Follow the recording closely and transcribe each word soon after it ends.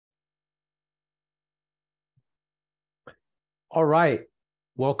All right.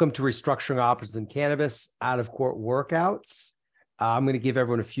 Welcome to Restructuring Options in Cannabis Out of Court Workouts. I'm going to give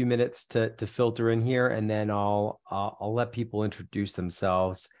everyone a few minutes to filter in here, and then I'll let people introduce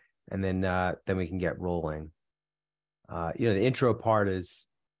themselves, and then we can get rolling. The intro part is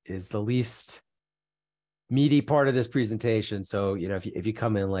the least meaty part of this presentation. So, if you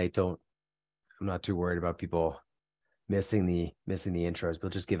come in late, I'm not too worried about people missing the intros. We'll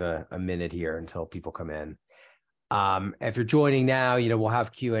just give a minute here until people come in. If you're joining now, we'll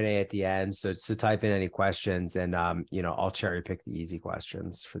have Q&A at the end. So it's to type in any questions, and I'll cherry pick the easy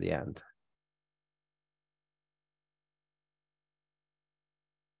questions for the end.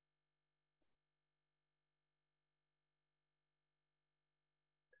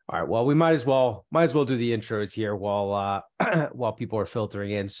 All right. Well, we might as well do the intros here while while people are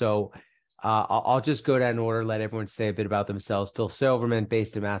filtering in. So I'll just go down in order, let everyone say a bit about themselves. Phil Silverman,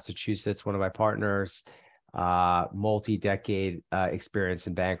 based in Massachusetts, one of my partners. Multi-decade experience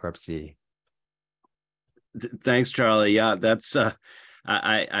in bankruptcy. Thanks, Charlie. Yeah, that's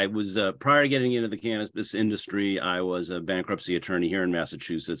I was prior to getting into the cannabis industry, I was a bankruptcy attorney here in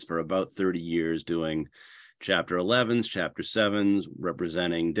Massachusetts for about 30 years, doing Chapter 11s, Chapter 7s,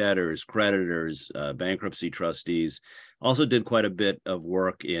 representing debtors, creditors, bankruptcy trustees. Also did quite a bit of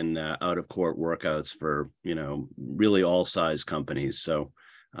work in out-of-court workouts for, really all size companies. So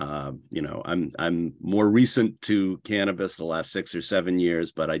I'm more recent to cannabis the last 6 or 7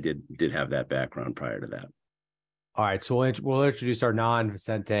 years, but I did have that background prior to that. All right, so we'll introduce our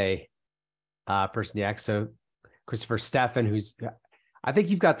non-Vicente person next. So Christopher Steffen, I think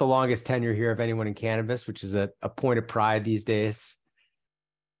you've got the longest tenure here of anyone in cannabis, which is a point of pride these days.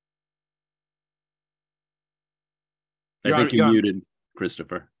 I think you're muted,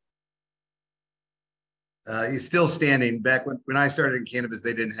 Christopher. He's still standing. Back when I started in cannabis,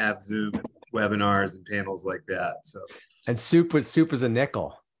 they didn't have Zoom webinars and panels like that. So, and soup was a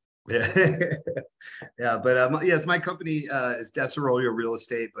nickel. Yeah, yeah. But yes, my company is Desarrollo Real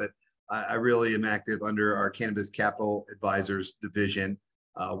Estate, but I really am active under our Cannabis Capital Advisors division.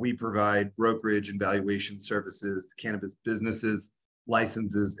 We provide brokerage and valuation services to cannabis businesses,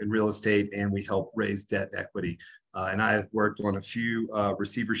 licenses, and real estate, and we help raise debt equity. And I've worked on a few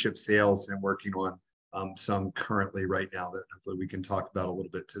receivership sales, and I'm working on some currently right now that hopefully we can talk about a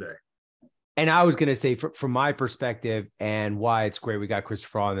little bit today. And I was going to say, from my perspective, and why it's great we got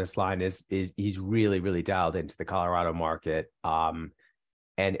Christopher on this line is he's really, really dialed into the Colorado market, and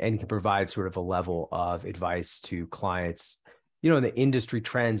can provide sort of a level of advice to clients, in the industry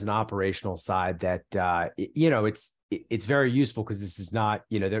trends and operational side that, it's very useful, because this is not,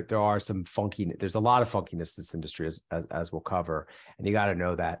 there are some there's a lot of funkiness in this industry as we'll cover, and you got to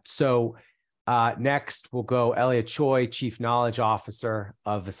know that. So next we'll go Elliot Choi, Chief Knowledge Officer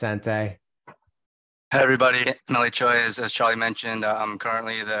of Vicente. Hey everybody, I'm Elliot Choi. As Charlie mentioned, I'm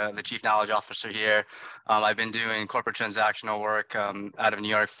currently the Chief Knowledge Officer here. I've been doing corporate transactional work out of New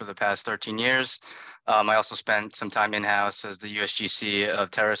York for the past 13 years. I also spent some time in-house as the USGC of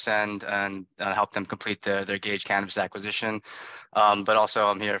TerraSend and helped them complete their Gage Cannabis acquisition. But also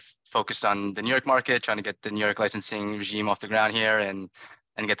I'm here focused on the New York market, trying to get the New York licensing regime off the ground here and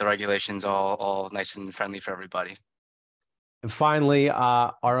get the regulations all nice and friendly for everybody. And finally,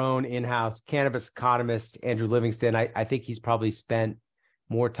 our own in-house cannabis economist, Andrew Livingston. I think he's probably spent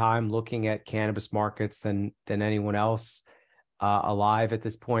more time looking at cannabis markets than anyone else alive at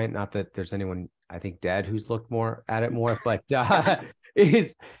this point. Not that there's anyone, I think, dead who's looked more at it more, but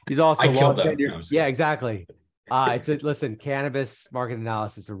he's also long tenure. Yeah, exactly. Listen, cannabis market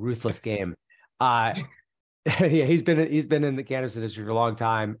analysis is a ruthless game. Yeah, he's been in the cannabis industry for a long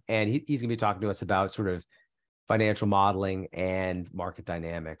time, and he's gonna be talking to us about sort of financial modeling and market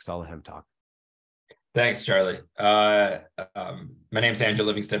dynamics. I'll let him talk. Thanks, Charlie. My name's Andrew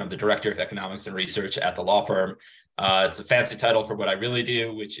Livingston. I'm the Director of Economics and Research at the law firm. It's a fancy title for what I really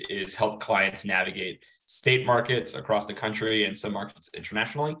do, which is help clients navigate state markets across the country and some markets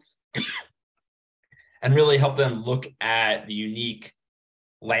internationally, and really help them look at the unique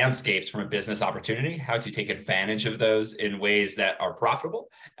landscapes from a business opportunity, how to take advantage of those in ways that are profitable,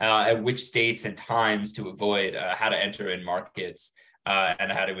 and which states and times to avoid, how to enter in markets,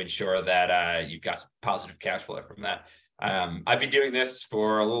 and how to ensure that you've got some positive cash flow from that. I've been doing this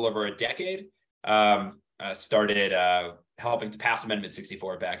for a little over a decade. Started helping to pass Amendment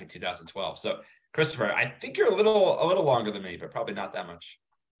 64 back in 2012. So, Christopher, I think you're a little longer than me, but probably not that much.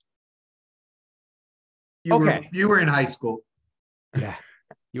 You were in high school. Yeah.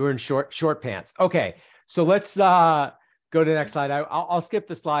 You were in short pants. Okay, so let's go to the next slide. I'll skip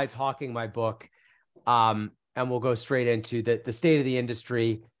the slides hawking my book, and we'll go straight into the state of the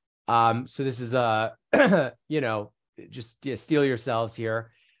industry. So this is just steel yourselves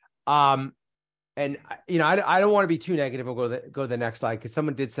here. And I don't want to be too negative. We'll go to the next slide, because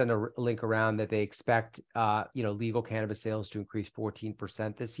someone did send a link around that they expect legal cannabis sales to increase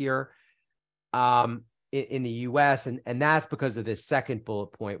 14% this year in the US, and that's because of this second bullet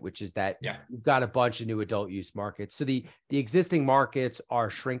point, which is that you've got a bunch of new adult use markets. So the existing markets are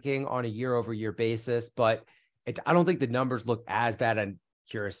shrinking on a year-over-year basis, but I don't think the numbers look as bad. I'm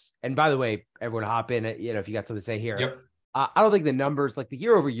curious. And by the way, everyone hop in, if you got something to say here. Yep. I don't think the numbers, like the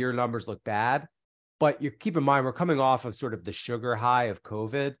year-over-year numbers, look bad, but you keep in mind we're coming off of sort of the sugar high of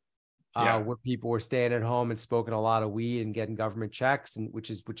COVID, where people were staying at home and smoking a lot of weed and getting government checks, and which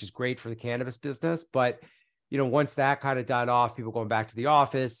is great for the cannabis business. But once that kind of died off, people going back to the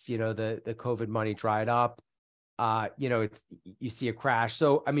office, the COVID money dried up. You see a crash.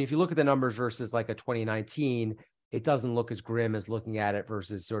 So I mean, if you look at the numbers versus like a 2019, it doesn't look as grim as looking at it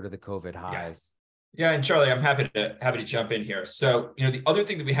versus sort of the COVID highs. Yeah, and Charlie, I'm happy to jump in here. So, the other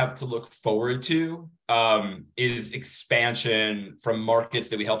thing that we have to look forward to is expansion from markets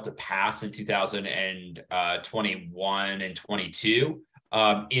that we helped to pass in 2021 and 22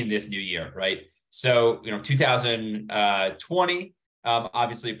 in this new year, right? So, 2020,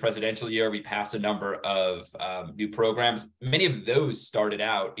 obviously a presidential year, we passed a number of new programs. Many of those started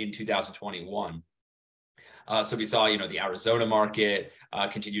out in 2021. So we saw, the Arizona market,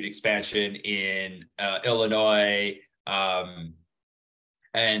 continued expansion in Illinois and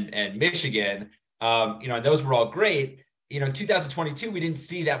Michigan, and those were all great. 2022, we didn't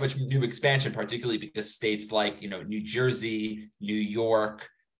see that much new expansion, particularly because states like, New Jersey, New York,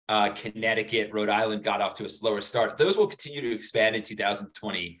 Connecticut, Rhode Island got off to a slower start. Those will continue to expand in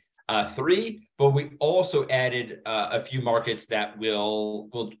 2023, but we also added a few markets that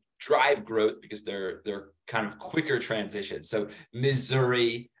will drive growth because they're kind of quicker transitions. So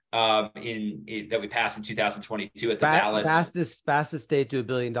Missouri, that we passed in 2022 at the ballot. Fastest state to $1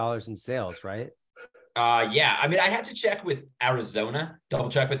 billion in sales, right? Yeah, I mean, I'd have to check with Arizona, double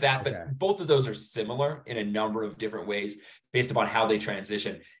check with that, but both of those are similar in a number of different ways based upon how they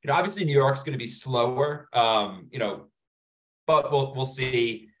transition. Obviously New York's going to be slower, but we'll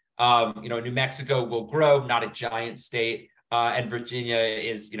see. New Mexico will grow, not a giant state. And Virginia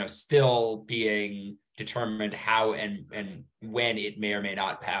is, still being determined how and when it may or may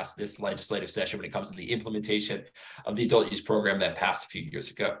not pass this legislative session when it comes to the implementation of the adult use program that passed a few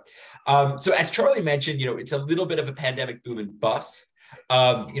years ago. So as Charlie mentioned, it's a little bit of a pandemic boom and bust.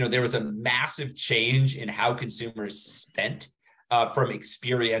 There was a massive change in how consumers spent from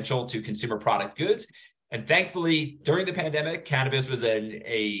experiential to consumer product goods. And thankfully, during the pandemic, cannabis was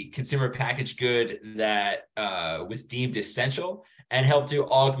a consumer packaged good that was deemed essential and helped to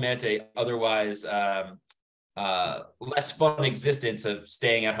augment a otherwise less fun existence of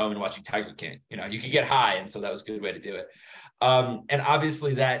staying at home and watching Tiger King. You could get high, and so that was a good way to do it. And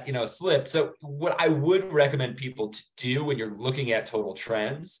obviously that, slipped. So what I would recommend people to do when you're looking at total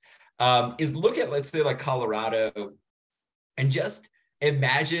trends is look at, let's say, like Colorado, and just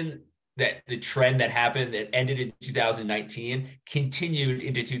imagine that the trend that happened that ended in 2019 continued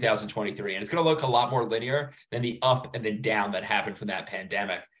into 2023. And it's going to look a lot more linear than the up and then down that happened from that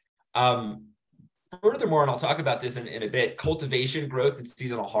pandemic. Furthermore, and I'll talk about this in a bit, cultivation growth and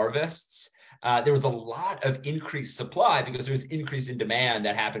seasonal harvests. There was a lot of increased supply because there was increase in demand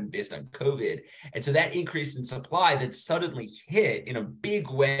that happened based on COVID. And so that increase in supply that suddenly hit in a big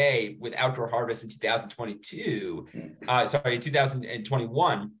way with outdoor harvest in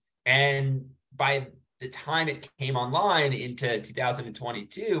 2021. And by the time it came online into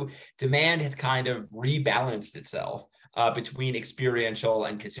 2022, demand had kind of rebalanced itself between experiential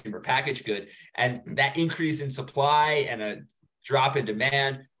and consumer packaged goods. And that increase in supply and a drop in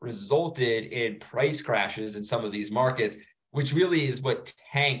demand resulted in price crashes in some of these markets, which really is what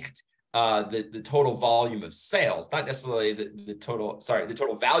tanked the total volume of sales, not necessarily the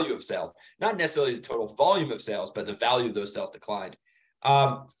total value of sales, not necessarily the total volume of sales, but the value of those sales declined.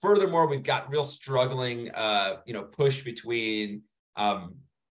 Furthermore, we've got real struggling, push between,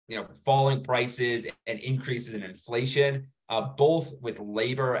 falling prices and increases in inflation, both with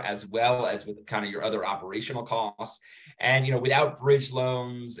labor as well as with kind of your other operational costs. And, without bridge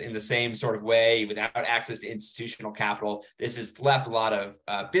loans in the same sort of way, without access to institutional capital, this has left a lot of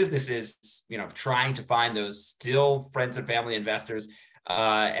businesses, trying to find those still friends and family investors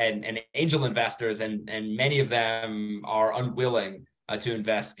and angel investors. And many of them are unwilling to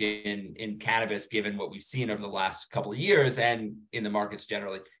invest in cannabis, given what we've seen over the last couple of years and in the markets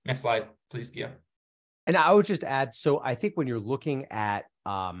generally. Next slide, please, Gia. And I would just add, so I think when you're looking at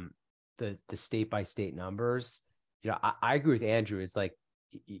the state by state numbers, I agree with Andrew. It's like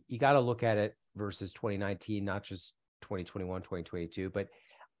you got to look at it versus 2019, not just 2021, 2022. But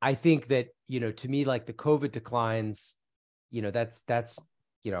I think that, to me, like the COVID declines, that's,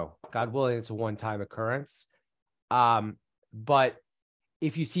 God willing, it's a one-time occurrence. But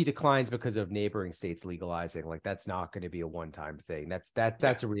if you see declines because of neighboring states legalizing, like that's not going to be a one-time thing.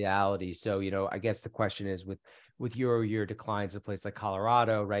 That's a reality. So, I guess the question is with year-over-year declines in a place like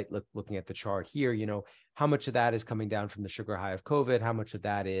Colorado, right? Looking at the chart here, how much of that is coming down from the sugar high of COVID? How much of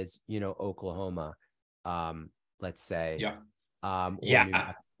that is, Oklahoma, let's say,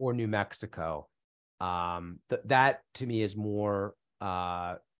 or New Mexico. That to me is more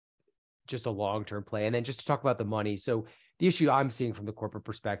just a long-term play. And then just to talk about the money. So the issue I'm seeing from the corporate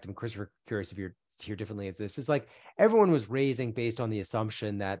perspective, and Chris, we're curious if you're here differently, is like everyone was raising based on the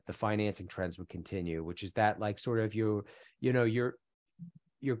assumption that the financing trends would continue, which is that like sort of your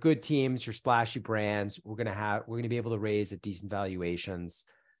good teams, your splashy brands, we're going to be able to raise at decent valuations.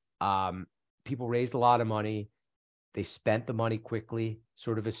 People raised a lot of money. They spent the money quickly,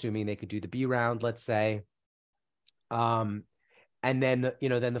 sort of assuming they could do the B round, let's say. And then,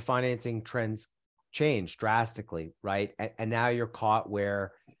 then the financing trends change drastically, right? And now you're caught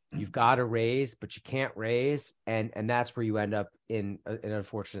where you've got to raise, but you can't raise. And that's where you end up in an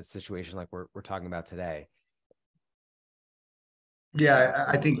unfortunate situation like we're talking about today. Yeah,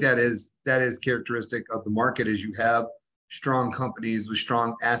 I think that is characteristic of the market, is you have strong companies with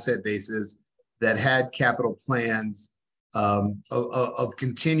strong asset bases that had capital plans of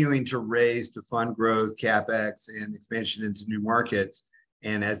continuing to raise to fund growth, CapEx, and expansion into new markets.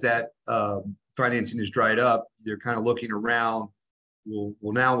 And as that financing is dried up, they're kind of looking around. Well,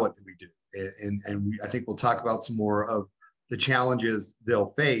 now what do we do? And I think we'll talk about some more of the challenges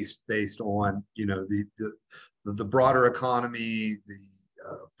they'll face based on the broader economy, the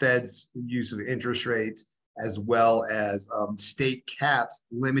Fed's use of interest rates, as well as state caps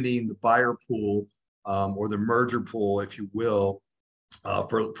limiting the buyer pool or the merger pool, if you will,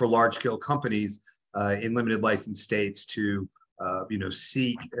 for large scale companies in limited license states to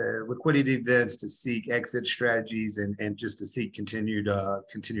seek liquidity events, to seek exit strategies, and just to seek continued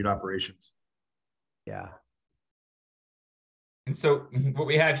operations. Yeah. And so what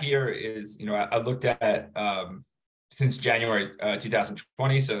we have here is, I looked at since January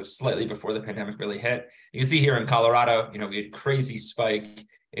 2020, so slightly before the pandemic really hit. You can see here in Colorado, we had a crazy spike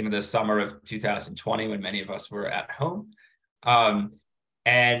in the summer of 2020 when many of us were at home. And,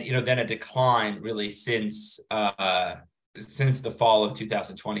 then a decline really since the fall of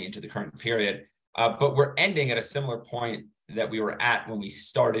 2020 into the current period. But we're ending at a similar point that we were at when we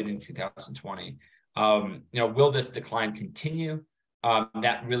started in 2020. Will this decline continue?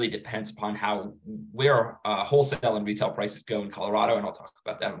 That really depends upon where wholesale and retail prices go in Colorado, and I'll talk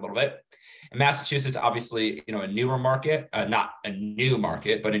about that in a little bit. In Massachusetts, obviously, a newer market, not a new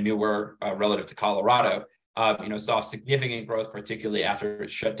market, but a newer relative to Colorado. Saw significant growth, particularly after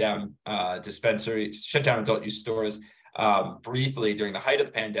it shut down adult use stores briefly during the height of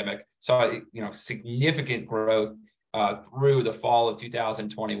the pandemic. Saw significant growth through the fall of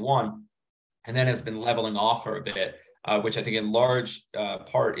 2021, and then has been leveling off for a bit. Which I think in large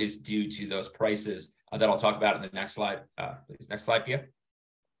part is due to those prices that I'll talk about in the next slide. Please, next slide, Pia.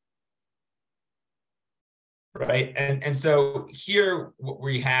 Right, and so here what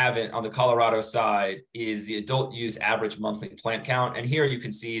we have on the Colorado side is the adult use average monthly plant count, and here you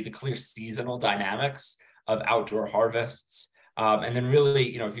can see the clear seasonal dynamics of outdoor harvests. And then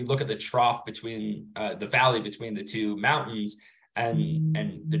really, if you look at the trough between the valley between the two mountains,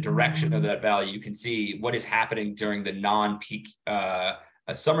 and the direction of that valley, you can see what is happening during the non-peak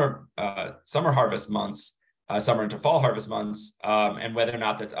summer harvest months, summer into fall harvest months, and whether or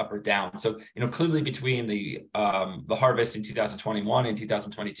not that's up or down. So, clearly between the harvest in 2021 and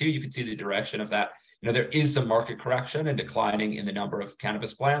 2022, you can see the direction of that. There is some market correction and declining in the number of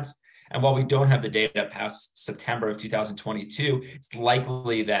cannabis plants. And while we don't have the data past September of 2022, it's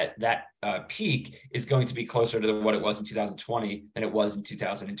likely that peak is going to be closer to what it was in 2020 than it was in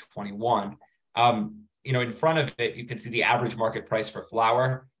 2021. In front of it, you can see the average market price for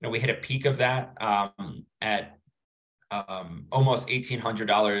flower. We hit a peak of that at almost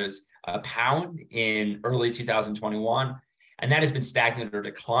 $1,800 a pound in early 2021. And that has been stagnant or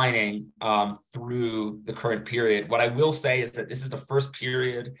declining through the current period. What I will say is that this is the first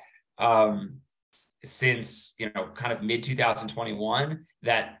period since kind of mid 2021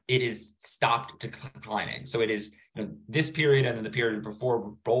 that it is stopped declining. So it is this period and then the period before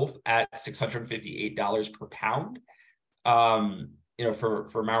were both at $658 per pound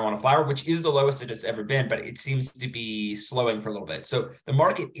for marijuana flower, which is the lowest it has ever been, but it seems to be slowing for a little bit. So the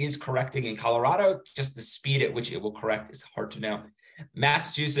market is correcting in Colorado. Just the speed at which it will correct is hard to know.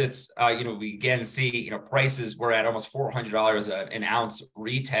 Massachusetts, we again see, prices were at almost $400 an ounce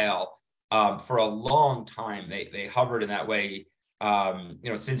retail for a long time. They hovered in that way,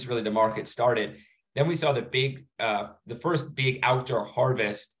 since really the market started. Then we saw the first big outdoor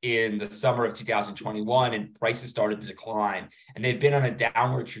harvest in the summer of 2021, and prices started to decline. And they've been on a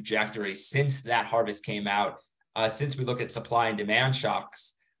downward trajectory since that harvest came out, since we look at supply and demand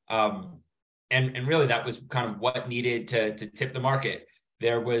shocks. And really that was kind of what needed to tip the market.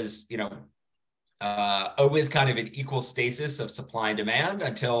 There was, always kind of an equal stasis of supply and demand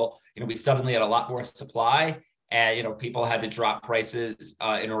until, we suddenly had a lot more supply. And, people had to drop prices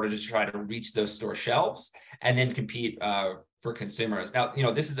in order to try to reach those store shelves and then compete for consumers. Now,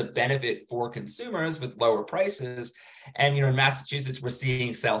 this is a benefit for consumers with lower prices. And, in Massachusetts, we're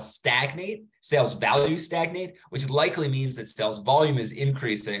seeing sales value stagnate, which likely means that sales volume is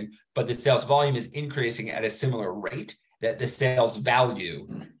increasing, but the sales volume is increasing at a similar rate that the sales value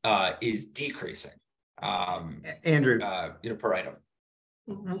is decreasing. Andrew, per item.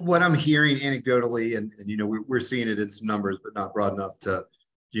 What I'm hearing anecdotally, and we're seeing it in some numbers, but not broad enough to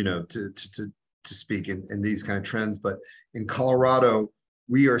speak in these kind of trends. But in Colorado,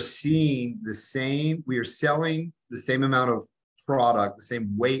 we are seeing we are selling the same amount of product, the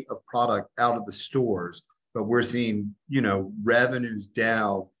same weight of product out of the stores, but we're seeing, revenues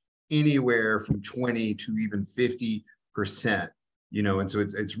down anywhere from 20 to even 50%, and so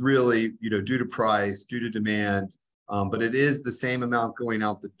it's really, due to price, due to demand. But it is the same amount going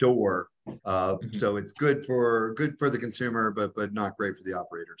out the door. So it's good for the consumer, but not great for the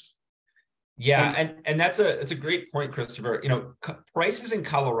operators. Yeah, and that's a great point, Christopher. Prices in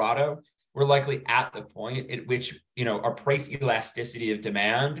Colorado were likely at the point at which, our price elasticity of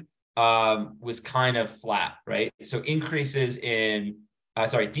demand was kind of flat, right? So decreases in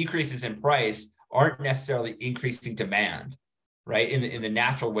price aren't necessarily increasing demand, right? In the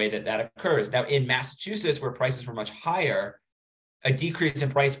natural way that occurs. Now, in Massachusetts, where prices were much higher, a decrease in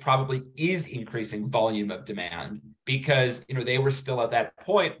price probably is increasing volume of demand because, they were still at that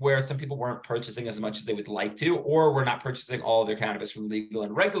point where some people weren't purchasing as much as they would like to, or were not purchasing all of their cannabis from the legal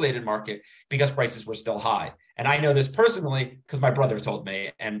and regulated market because prices were still high. And I know this personally because my brother told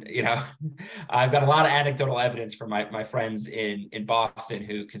me, and, I've got a lot of anecdotal evidence from my friends in Boston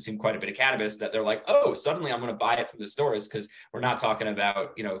who consume quite a bit of cannabis that they're like, oh, suddenly I'm going to buy it from the stores because we're not talking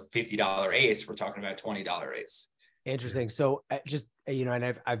about, $50 ace, we're talking about $20 ace. Interesting. So just,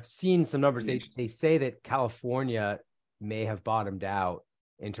 and I've seen some numbers. They say that California may have bottomed out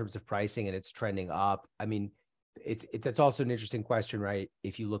in terms of pricing and it's trending up. I mean, it's also an interesting question, right?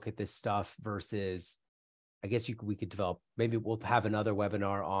 If you look at this stuff versus, I guess we could develop, maybe we'll have another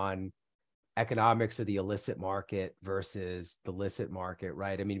webinar on economics of the illicit market versus the licit market,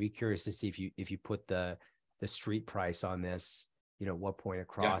 right? I mean, I'd be curious to see if you put the street price on this, what point it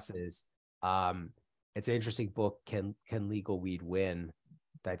crosses. Yeah. It's an interesting book, Can Legal Weed Win?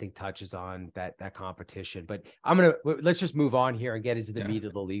 That I think touches on that competition. But let's just move on here and get into the meat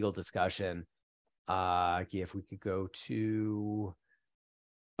of the legal discussion. If we could go to,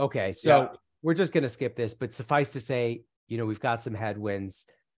 okay, so we're just going to skip this, but suffice to say, we've got some headwinds,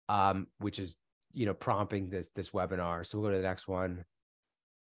 which is, prompting this webinar. So we'll go to the next one.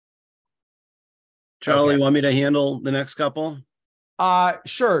 Charlie, want me to handle the next couple?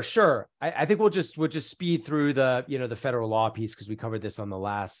 Sure. I think we'll just speed through the, the federal law piece because we covered this on the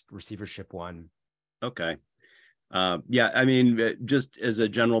last receivership one. Okay. I mean, just as a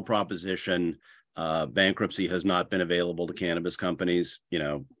general proposition, bankruptcy has not been available to cannabis companies,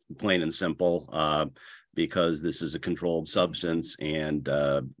 plain and simple, because this is a controlled substance and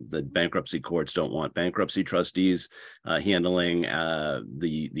the bankruptcy courts don't want bankruptcy trustees handling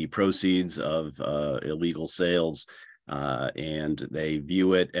the proceeds of illegal sales. And they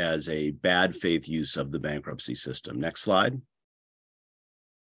view it as a bad faith use of the bankruptcy system. Next slide.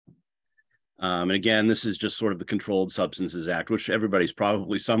 And again, this is just sort of the Controlled Substances Act, which everybody's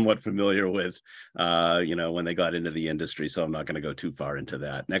probably somewhat familiar with, when they got into the industry. So I'm not going to go too far into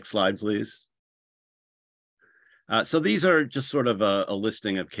that. Next slide, please. So these are just sort of a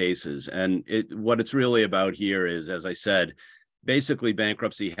listing of cases. And what it's really about here is, as I said, basically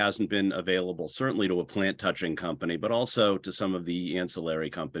bankruptcy hasn't been available, certainly to a plant touching company, but also to some of the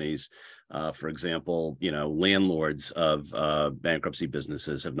ancillary companies. For example, landlords of bankruptcy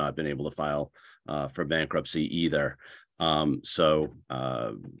businesses have not been able to file for bankruptcy either. So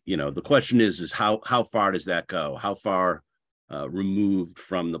the question is how far does that go? How far removed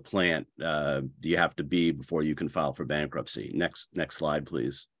from the plant do you have to be before you can file for bankruptcy? Next slide,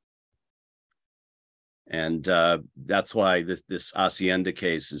 please. And that's why this Hacienda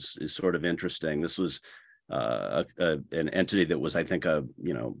case is sort of interesting. This was an entity that was, I think,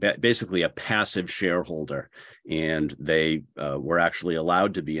 basically a passive shareholder, and they were actually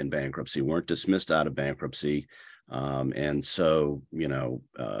allowed to be in bankruptcy, weren't dismissed out of bankruptcy. And so,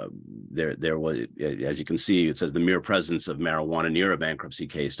 there was, as you can see, it says the mere presence of marijuana near a bankruptcy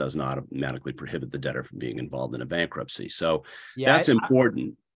case does not automatically prohibit the debtor from being involved in a bankruptcy. So that's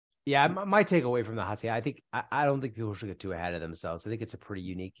important. My takeaway from the hot seat, I don't think people should get too ahead of themselves. I think it's a pretty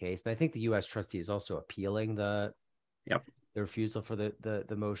unique case. And I think the U.S. trustee is also appealing the refusal for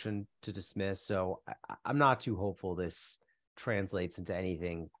the motion to dismiss. So I'm not too hopeful this translates into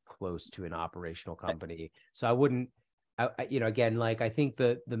anything close to an operational company. So I wouldn't, again, like I think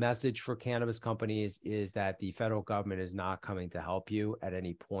the message for cannabis companies is that the federal government is not coming to help you at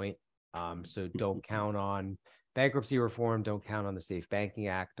any point. So don't count on bankruptcy reform. Don't count on the Safe Banking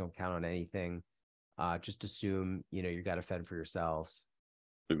Act. Don't count on anything. Just assume, you got to fend for yourselves.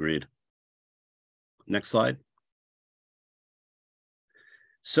 Agreed. Next slide.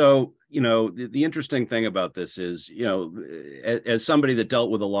 So, the interesting thing about this is, as somebody that dealt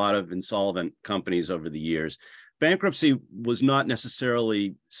with a lot of insolvent companies over the years, bankruptcy was not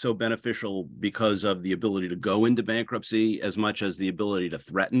necessarily so beneficial because of the ability to go into bankruptcy as much as the ability to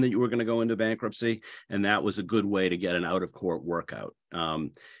threaten that you were going to go into bankruptcy. And that was a good way to get an out-of-court workout.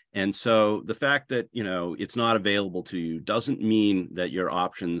 And so the fact that, it's not available to you doesn't mean that you're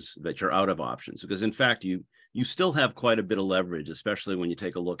out of options, because in fact, you still have quite a bit of leverage, especially when you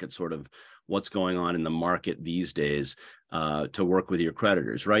take a look at sort of what's going on in the market these days, to work with your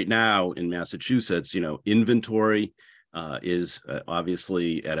creditors. Right now in Massachusetts, inventory is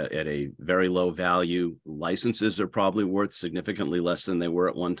obviously at a very low value. Licenses are probably worth significantly less than they were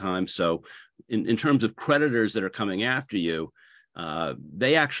at one time. So in terms of creditors that are coming after you,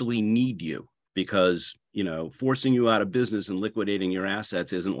 they actually need you, because forcing you out of business and liquidating your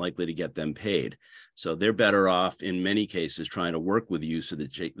assets isn't likely to get them paid. So they're better off in many cases trying to work with you so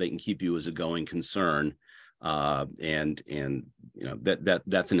that they can keep you as a going concern. And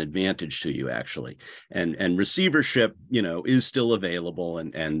that's an advantage to you, actually. And receivership, is still available,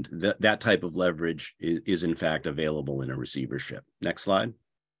 and that type of leverage is in fact available in a receivership. Next slide.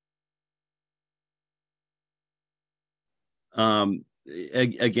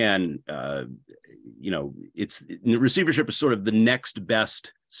 Again, receivership is sort of the next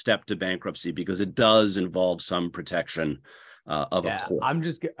best step to bankruptcy, because it does involve some protection of a court. I'm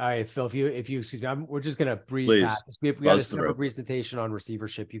just, all right, Phil, if you excuse me, we're just going to breeze past this. We got a separate presentation on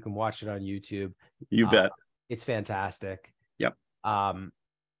receivership. You can watch it on YouTube. You bet. It's fantastic. Yep.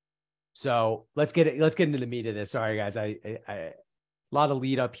 So let's get into the meat of this. Sorry, guys. A lot of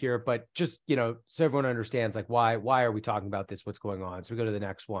lead up here, but just, so everyone understands, like, why are we talking about this? What's going on? So we go to the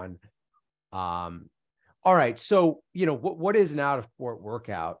next one. All right. So, what is an out-of-court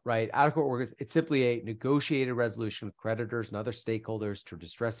workout, right? Out-of-court workout, it's simply a negotiated resolution with creditors and other stakeholders to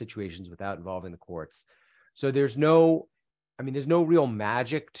distress situations without involving the courts. So there's no real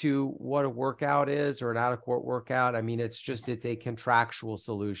magic to what a workout is, or an out-of-court workout. I mean, it's a contractual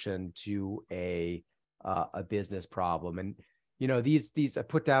solution to a business problem. And, these I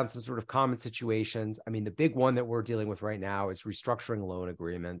put down some sort of common situations. I mean, the big one that we're dealing with right now is restructuring loan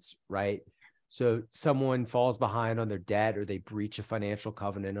agreements, right? So someone falls behind on their debt, or they breach a financial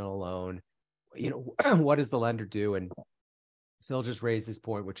covenant on a loan. What does the lender do? And Phil just raised this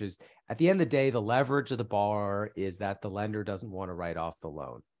point, which is, at the end of the day, the leverage of the borrower is that the lender doesn't want to write off the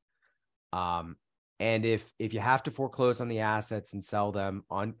loan. And if you have to foreclose on the assets and sell them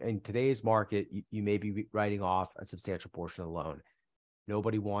in today's market, you may be writing off a substantial portion of the loan.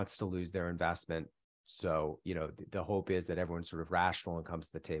 Nobody wants to lose their investment. So, the hope is that everyone's sort of rational and comes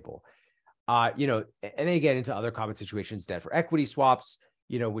to the table. And then you get into other common situations, debt for equity swaps,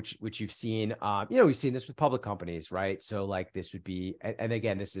 which you've seen. We've seen this with public companies, right? So like this would be, and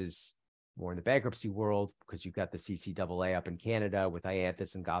again, this is more in the bankruptcy world, because you've got the CCAA up in Canada with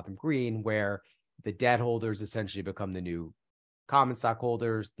Ianthus and Gotham Green, where the debt holders essentially become the new common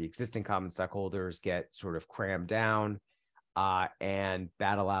stockholders. The existing common stockholders get sort of crammed down, and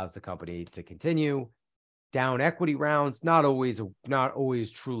that allows the company to continue. Down equity rounds, not always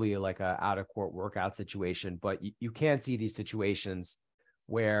truly like a out of court workout situation, but you can see these situations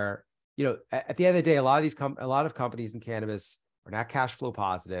where, at the end of the day, a lot of companies in cannabis are not cash flow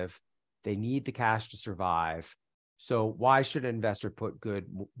positive. They need the cash to survive. So why should an investor put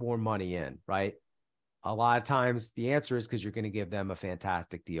more money in, right? A lot of times the answer is because you're going to give them a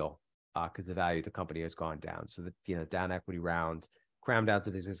fantastic deal, because the value of the company has gone down. So that, down equity round, cram downs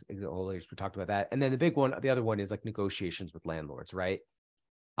of existing holders, we talked about that. And then the other one is like negotiations with landlords, right?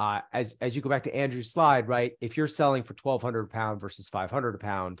 As you go back to Andrew's slide, right? If you're selling for $1,200 a pound versus $500 a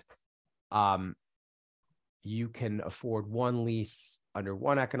pound, you can afford one lease under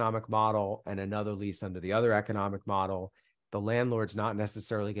one economic model and another lease under the other economic model. The landlord's not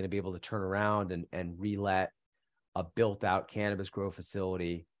necessarily going to be able to turn around and relet a built out cannabis grow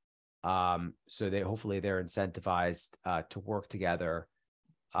facility. So hopefully they're incentivized to work together.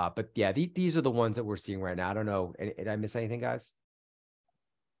 But yeah, these are the ones that we're seeing right now. I don't know. Did I miss anything, guys?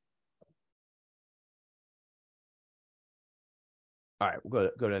 All right, we'll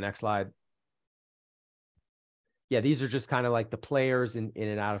go to the next slide. Yeah, these are just kind of like the players in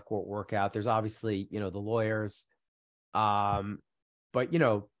and out of court workout. There's obviously, the lawyers, but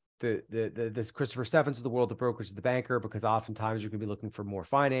this Christopher Steffens of the world, the brokers, the banker, because oftentimes you're going to be looking for more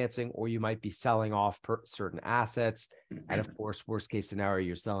financing, or you might be selling off certain assets. And of course, worst case scenario,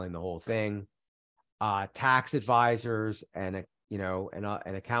 you're selling the whole thing. Tax advisors and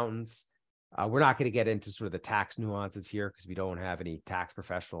accountants. We're not going to get into sort of the tax nuances here because we don't have any tax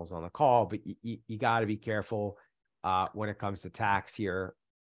professionals on the call, but you got to be careful when it comes to tax here.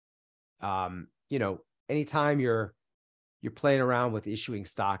 Anytime you're playing around with issuing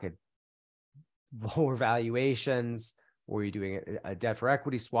stock at lower valuations, or you're doing a debt for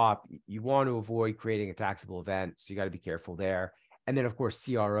equity swap, you want to avoid creating a taxable event. So you got to be careful there. And then, of course,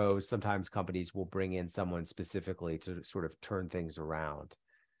 CROs, sometimes companies will bring in someone specifically to sort of turn things around.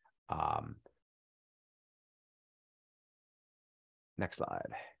 Next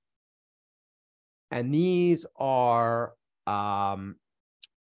slide. And these are common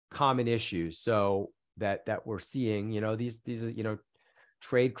issues. So that we're seeing, these are,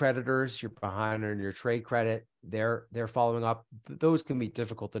 trade creditors, you're behind on your trade credit, they're following up. Those can be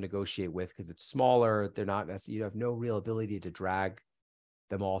difficult to negotiate with because it's smaller. They're not necessarily, you have no real ability to drag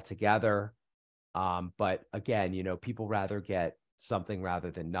them all together. But again, people rather get something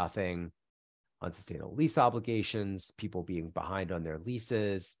rather than nothing. Unsustainable lease obligations, people being behind on their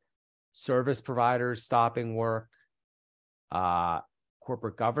leases, service providers stopping work,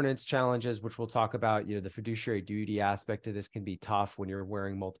 corporate governance challenges, which we'll talk about. The fiduciary duty aspect of this can be tough when you're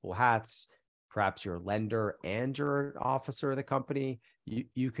wearing multiple hats. Perhaps you're a lender and you're an officer of the company.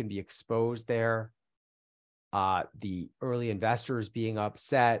 You can be exposed there. The early investors being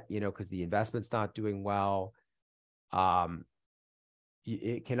upset, because the investment's not doing well.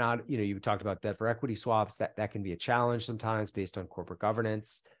 It cannot, you talked about debt for equity swaps. That can be a challenge sometimes based on corporate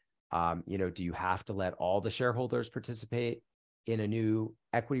governance. Do you have to let all the shareholders participate in a new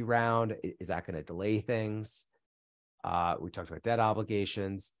equity round? Is that going to delay things? We talked about debt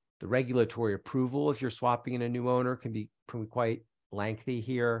obligations. The regulatory approval, if you're swapping in a new owner, can be quite lengthy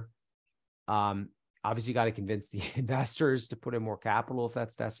here. Obviously, you got to convince the investors to put in more capital if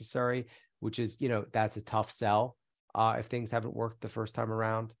that's necessary, which is, that's a tough sell if things haven't worked the first time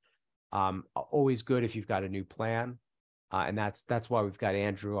around. Always good if you've got a new plan. And that's why we've got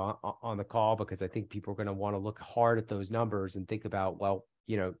Andrew on the call, because I think people are going to want to look hard at those numbers and think about, well,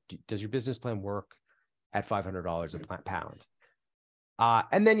 does your business plan work at $500 a pound?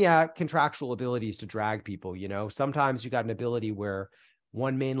 And then, contractual abilities to drag people. Sometimes you got an ability where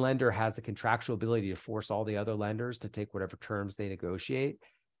one main lender has the contractual ability to force all the other lenders to take whatever terms they negotiate,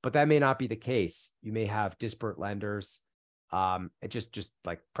 but that may not be the case. You may have disparate lenders. Just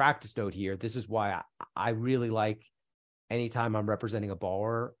like practice note here, this is why I really like, anytime I'm representing a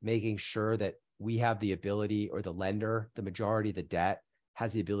borrower, making sure that we have the ability, or the lender, the majority of the debt,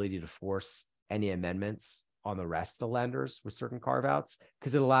 has the ability to force any amendments on the rest of the lenders with certain carve-outs,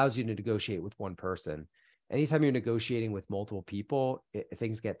 because it allows you to negotiate with one person. Anytime you're negotiating with multiple people,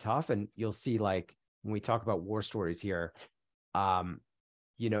 things get tough. And you'll see, like, when we talk about war stories here,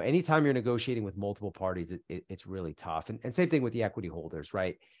 anytime you're negotiating with multiple parties, it's really tough. And same thing with the equity holders,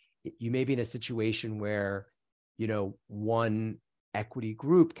 right? You may be in a situation where one equity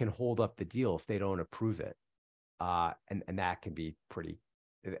group can hold up the deal if they don't approve it. And that can be pretty,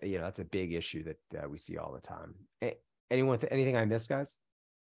 that's a big issue that we see all the time. Anything I missed, guys?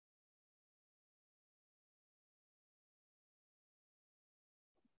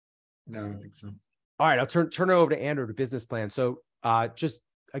 No, I don't think so. All right, I'll turn it over to Andrew to business plan. So just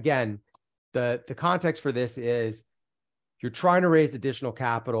again, the context for this is you're trying to raise additional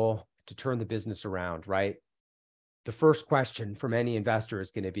capital to turn the business around, right? The first question from any investor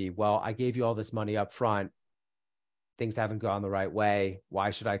is going to be, well, I gave you all this money up front. Things haven't gone the right way. Why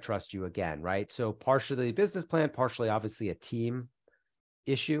should I trust you again, right? So partially a business plan, partially obviously a team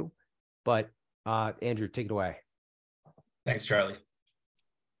issue. But Andrew, take it away. Thanks, Charlie.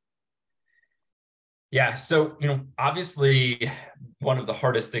 Yeah, so, obviously one of the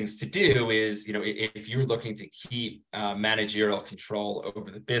hardest things to do is, if you're looking to keep managerial control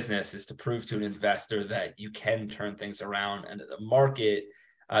over the business, is to prove to an investor that you can turn things around and that the market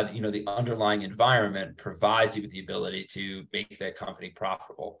the underlying environment provides you with the ability to make that company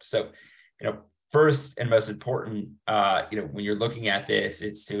profitable. So, first and most important, when you're looking at this,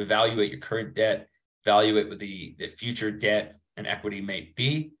 it's to evaluate your current debt, evaluate what the future debt and equity may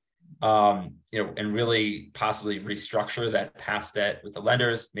be, and really possibly restructure that past debt with the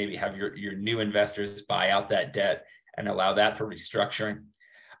lenders, maybe have your new investors buy out that debt and allow that for restructuring.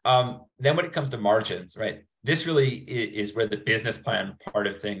 Then when it comes to margins, right, this really is where the business plan part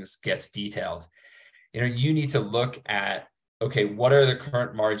of things gets detailed. You need to look at, okay, what are the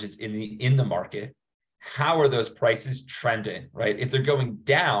current margins in the market? How are those prices trending, right? If they're going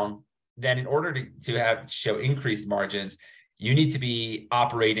down, then in order to show increased margins, you need to be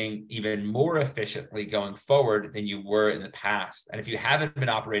operating even more efficiently going forward than you were in the past. And if you haven't been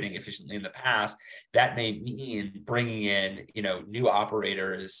operating efficiently in the past, that may mean bringing in, new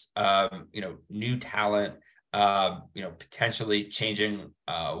operators, new talent, potentially changing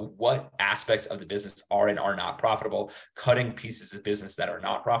what aspects of the business are and are not profitable, cutting pieces of business that are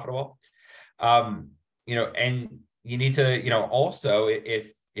not profitable. And you need to, also,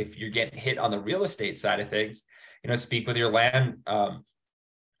 if you're getting hit on the real estate side of things, speak with your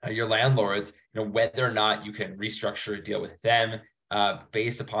landlords, whether or not you can restructure a deal with them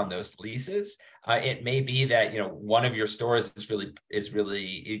based upon those leases. It may be that, one of your stores is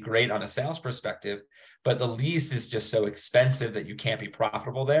really great on a sales perspective, but the lease is just so expensive that you can't be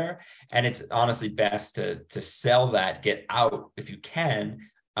profitable there. And it's honestly best to sell that, get out if you can,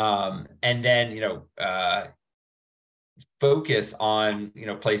 and then, focus on,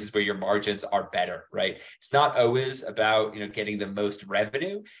 places where your margins are better, right? It's not always about, getting the most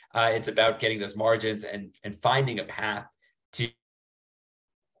revenue. It's about getting those margins and finding a path to.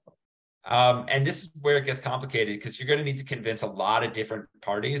 And this is where it gets complicated, because you're going to need to convince a lot of different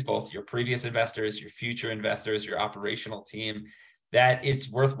parties, both your previous investors, your future investors, your operational team, that it's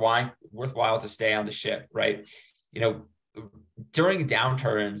worthwhile to stay on the ship, right? During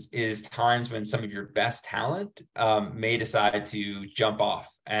downturns is times when some of your best talent may decide to jump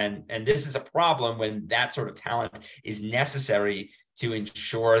off. And this is a problem when that sort of talent is necessary to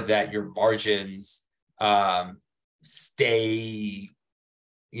ensure that your margins stay,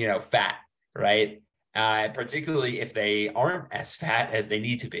 fat, right? Particularly if they aren't as fat as they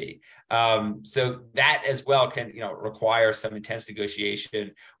need to be. So that as well can, require some intense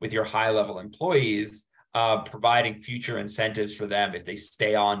negotiation with your high-level employees, providing future incentives for them if they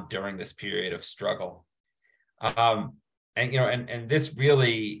stay on during this period of struggle. And this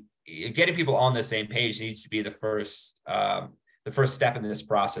really, getting people on the same page needs to be the first step in this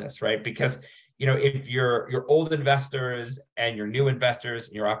process, right? Because, if your old investors and your new investors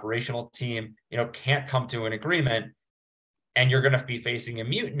and your operational team, can't come to an agreement, and you're going to be facing a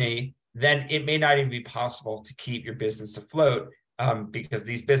mutiny, then it may not even be possible to keep your business afloat. Because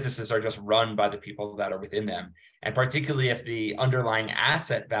these businesses are just run by the people that are within them. And particularly if the underlying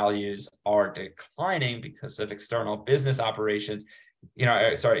asset values are declining because of external business operations,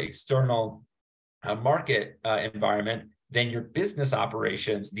 external market environment, then your business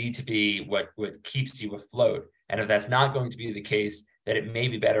operations need to be what keeps you afloat. And if that's not going to be the case, then it may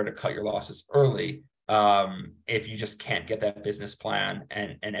be better to cut your losses early if you just can't get that business plan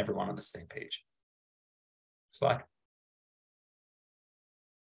and everyone on the same page. Slide.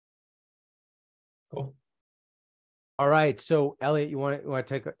 Cool. All right. So Elliot, you want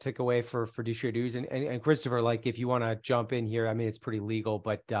to take away for fiduciary duties, and Christopher, like if you want to jump in here, I mean, it's pretty legal,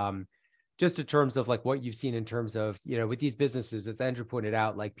 but just in terms of like what you've seen in terms of, with these businesses, as Andrew pointed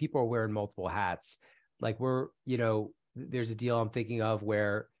out, like people are wearing multiple hats. Like there's a deal I'm thinking of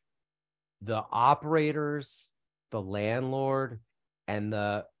where the operators, the landlord, and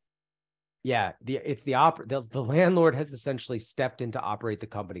the landlord has essentially stepped in to operate the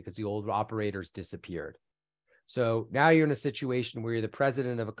company because the old operators disappeared. So now you're in a situation where you're the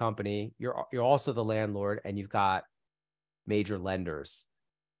president of a company, you're also the landlord, and you've got major lenders.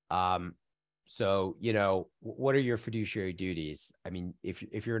 So, what are your fiduciary duties? I mean,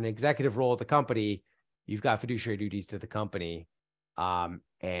 if you're an executive role at the company, you've got fiduciary duties to the company,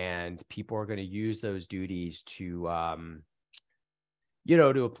 and people are going to use those duties to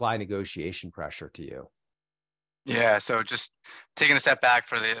to apply negotiation pressure to you. Yeah, so just taking a step back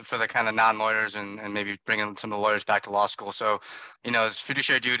for the kind of non-lawyers and maybe bringing some of the lawyers back to law school. So, as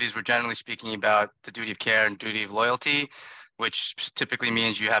fiduciary duties, we're generally speaking about the duty of care and duty of loyalty, which typically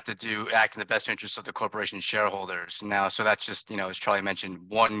means you have to act in the best interest of the corporation's shareholders. Now, so that's just, as Charlie mentioned,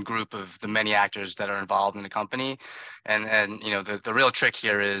 one group of the many actors that are involved in the company. And the real trick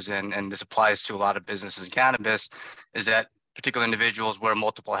here is, and this applies to a lot of businesses in cannabis, is that particular individuals wear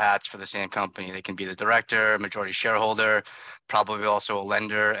multiple hats for the same company. They can be the director, majority shareholder, probably also a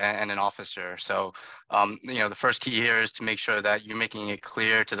lender and an officer. So, the first key here is to make sure that you're making it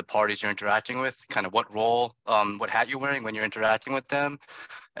clear to the parties you're interacting with, kind of what role, what hat you're wearing when you're interacting with them.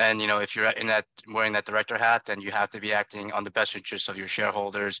 And, if you're wearing that director hat, then you have to be acting on the best interests of your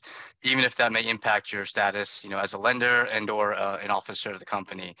shareholders, even if that may impact your status, as a lender and or an officer of the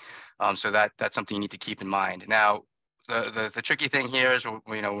company. So that's something you need to keep in mind. Now, the tricky thing here is,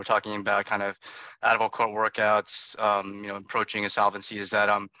 we're talking about kind of out of court workouts, approaching insolvency, is that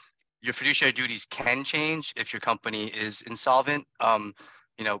your fiduciary duties can change if your company is insolvent.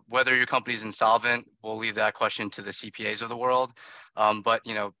 Whether your company is insolvent, we'll leave that question to the CPAs of the world. But,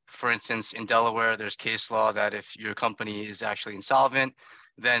 for instance, in Delaware, there's case law that if your company is actually insolvent,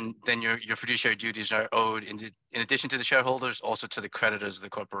 then your fiduciary duties are owed in addition to the shareholders, also to the creditors of the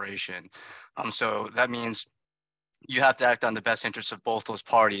corporation. So that means you have to act on the best interests of both those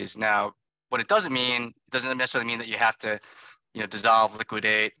parties. Now, what it doesn't necessarily mean that you have to, dissolve,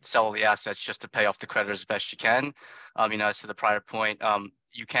 liquidate, sell all the assets just to pay off the creditors as best you can. As to the prior point,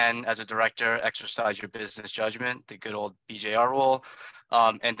 you can, as a director, exercise your business judgment, the good old BJR rule,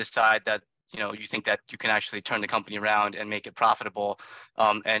 and decide that, you think that you can actually turn the company around and make it profitable,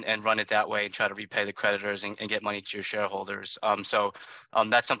 and run it that way and try to repay the creditors and get money to your shareholders. So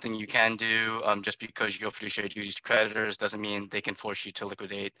that's something you can do. Just because you have fiduciary duties to creditors doesn't mean they can force you to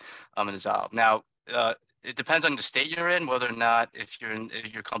liquidate and dissolve. Now, it depends on the state you're in, whether or not, if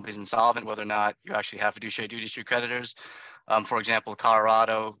your company's insolvent, whether or not you actually have fiduciary duties to your creditors. For example,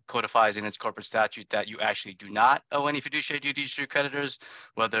 Colorado codifies in its corporate statute that you actually do not owe any fiduciary duties to your creditors,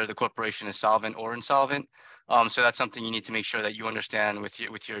 whether the corporation is solvent or insolvent. So that's something you need to make sure that you understand with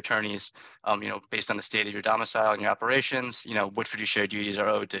your attorneys, based on the state of your domicile and your operations, what fiduciary duties are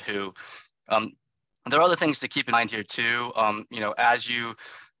owed to who. There are other things to keep in mind here too.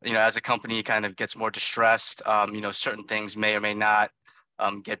 As a company kind of gets more distressed, certain things may or may not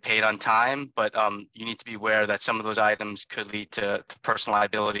get paid on time, but you need to be aware that some of those items could lead to personal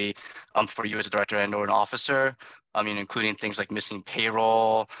liability for you as a director and or an officer, including things like missing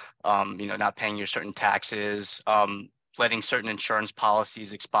payroll, not paying your certain taxes, letting certain insurance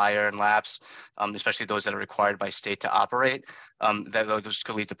policies expire and lapse, especially those that are required by state to operate. Those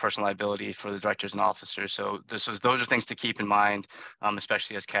could lead to personal liability for the directors and officers. So those are things to keep in mind,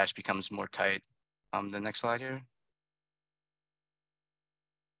 especially as cash becomes more tight. The next slide here.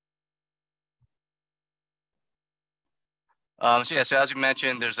 So as we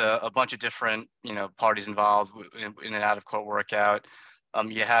mentioned, there's a bunch of different, parties involved in and out of court workout.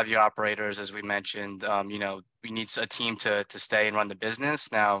 You have your operators, as we mentioned. We need a team to stay and run the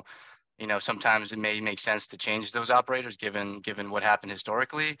business. Now, sometimes it may make sense to change those operators given what happened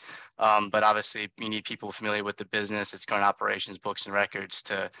historically. But obviously, you need people familiar with the business, its current operations, books, and records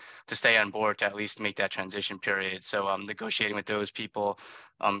to stay on board to at least make that transition period. So negotiating with those people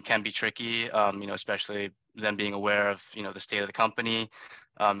can be tricky, especially them being aware of, the state of the company,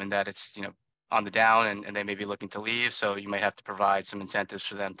 and that it's, on the down and they may be looking to leave. So you might have to provide some incentives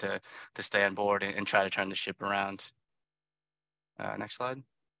for them to stay on board and try to turn the ship around. Next slide.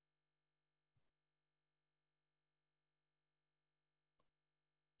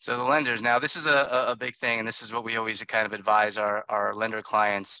 So the lenders, now this is a big thing, and this is what we always kind of advise our lender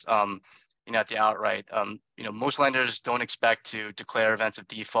clients, at the outright. Most lenders don't expect to declare events of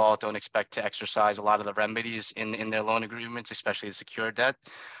default, don't expect to exercise a lot of the remedies in their loan agreements, especially the secured debt.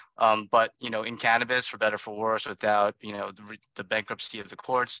 But, in cannabis, for better or for worse, without, the bankruptcy of the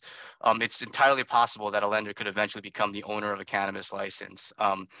courts, it's entirely possible that a lender could eventually become the owner of a cannabis license.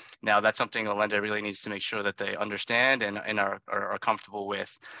 Now, that's something a lender really needs to make sure that they understand and are comfortable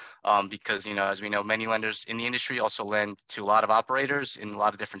with, because, as we know, many lenders in the industry also lend to a lot of operators in a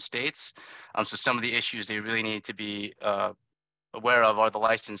lot of different states. So some of the issues they really need to be aware of are the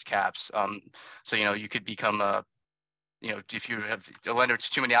license caps. So, you could become if you have a lender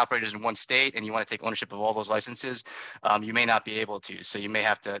to too many operators in one state and you want to take ownership of all those licenses, you may not be able to. So you may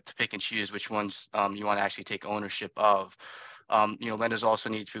have to pick and choose which ones you want to actually take ownership of. Lenders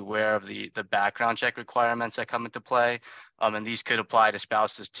also need to be aware of the background check requirements that come into play. And these could apply to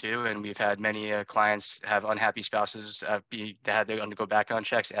spouses too. And we've had many clients have unhappy spouses that had to undergo background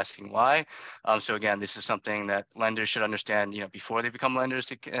checks, asking why. So again, this is something that lenders should understand, before they become lenders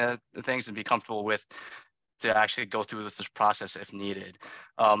to things, and be comfortable with, to actually go through with this process if needed.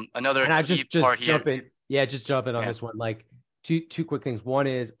 Another and I key just part jump here. in. Yeah, just jump in on this one. Like two quick things. One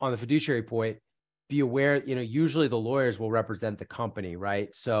is on the fiduciary point, be aware, usually the lawyers will represent the company, right?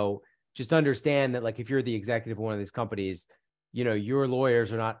 So just understand that, like, if you're the executive of one of these companies, your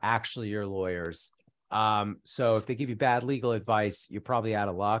lawyers are not actually your lawyers. So if they give you bad legal advice, you're probably out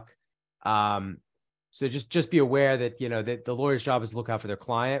of luck. So just be aware that, that the lawyer's job is to look out for their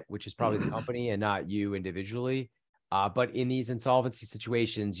client, which is probably the company and not you individually. But in these insolvency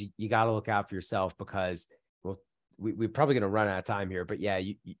situations, you got to look out for yourself because, well, we're probably going to run out of time here, but yeah,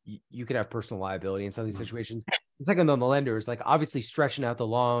 you could have personal liability in some of these situations. The second on the lender is like obviously stretching out the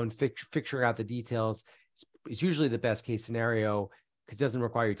loan, figuring out the details. It's usually the best case scenario because it doesn't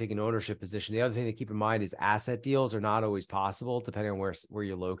require you taking an ownership position. The other thing to keep in mind is asset deals are not always possible depending on where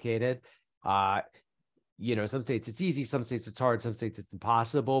you're located. Some states it's easy, some states it's hard, some states it's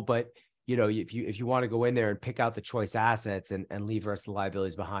impossible. But if you want to go in there and pick out the choice assets and leave the rest of the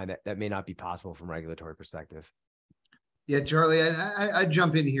liabilities behind, that may not be possible from a regulatory perspective. Yeah, Charlie, I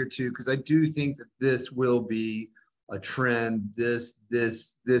jump in here too because I do think that this will be a trend. This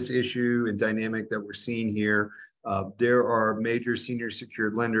issue and dynamic that we're seeing here. There are major senior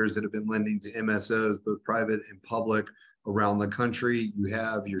secured lenders that have been lending to MSOs, both private and public, around the country. You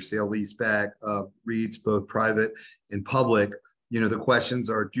have your sale leaseback REITs, both private and public. The questions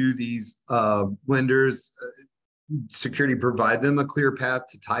are: do these lenders security provide them a clear path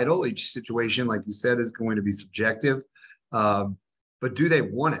to title? Each situation, like you said, is going to be subjective. But do they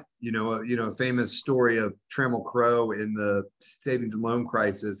want it? A famous story of Trammell Crow in the savings and loan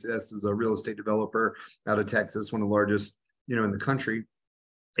crisis. This is a real estate developer out of Texas, one of the largest, in the country.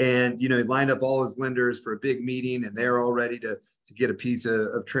 And, he lined up all his lenders for a big meeting and they're all ready to get a piece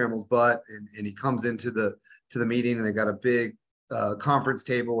of Trammell's butt. And he comes into the meeting and they got a big conference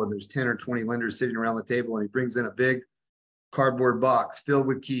table and there's 10 or 20 lenders sitting around the table. And he brings in a big cardboard box filled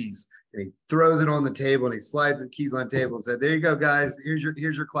with keys. And he throws it on the table and he slides the keys on the table and said, "There you go, guys. Here's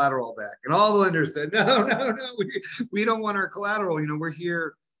your collateral back." And all the lenders said, No, we don't want our collateral. We're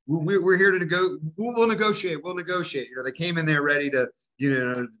here. We're here to we'll negotiate. We'll negotiate. They came in there ready to,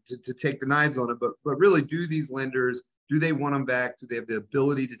 to take the knives on it. But really, do these lenders, do they want them back? Do they have the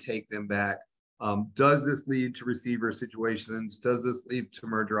ability to take them back? Does this lead to receiver situations? Does this lead to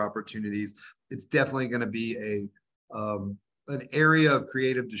merger opportunities? It's definitely going to be an area of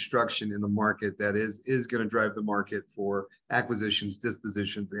creative destruction in the market that is going to drive the market for acquisitions,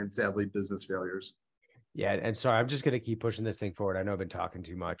 dispositions, and sadly business failures. Yeah, and sorry, I'm just going to keep pushing this thing forward. I know I've been talking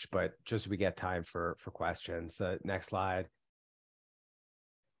too much, but just so we get time for questions. Next slide.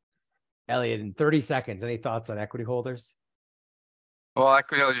 Elliot, in 30 seconds, any thoughts on equity holders? Well,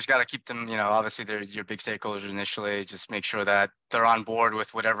 equity holders, just got to keep them, obviously they're your big stakeholders initially. Just make sure that they're on board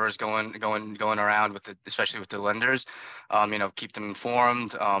with whatever is going around with especially with the lenders. Keep them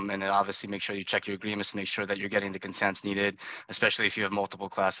informed, and then obviously make sure you check your agreements to make sure that you're getting the consents needed, especially if you have multiple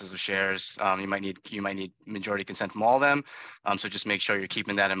classes of shares. You might need majority consent from all of them. So just make sure you're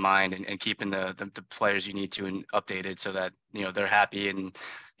keeping that in mind and keeping the players you need to updated so that they're happy and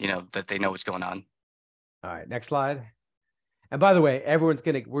that they know what's going on. All right, next slide. And by the way,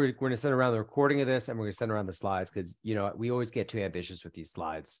 we're going to send around the recording of this and we're going to send around the slides because, we always get too ambitious with these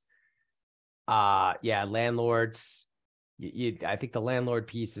slides. Yeah, landlords. I think the landlord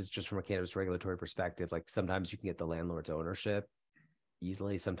piece is just from a cannabis regulatory perspective. Like sometimes you can get the landlord's ownership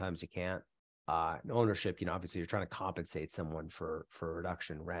easily. Sometimes you can't. Ownership, obviously you're trying to compensate someone for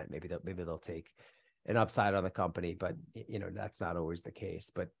reduction rent. Maybe they'll take an upside on the company, but that's not always the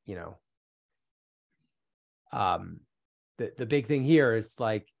case. But, the big thing here is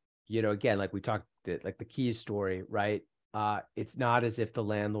like, again, like we talked, like the Keys story, right? It's not as if the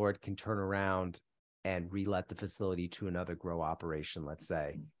landlord can turn around and relet the facility to another grow operation, let's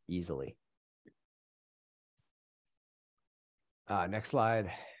say, easily. Next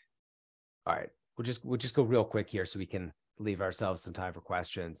slide. All right, we'll just go real quick here so we can leave ourselves some time for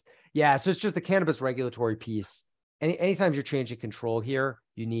questions. Yeah, so it's just the cannabis regulatory piece. Anytime you're changing control here,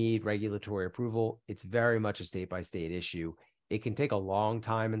 you need regulatory approval. It's very much a state-by-state issue. It can take a long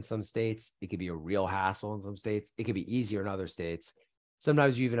time in some states. It could be a real hassle in some states. It could be easier in other states.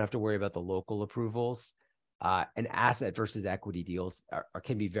 Sometimes you even have to worry about the local approvals. And asset versus equity deals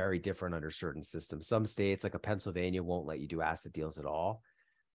can be very different under certain systems. Some states, like a Pennsylvania, won't let you do asset deals at all.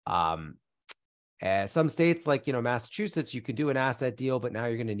 Some states like, Massachusetts, you can do an asset deal, but now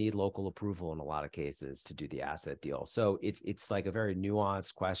you're going to need local approval in a lot of cases to do the asset deal. So it's like a very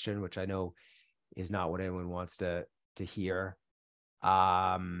nuanced question, which I know is not what anyone wants to hear.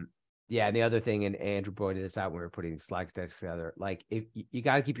 Yeah. And the other thing, and Andrew pointed this out when we were putting slide decks together, like if you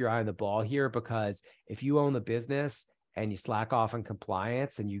got to keep your eye on the ball here, because if you own the business and you slack off on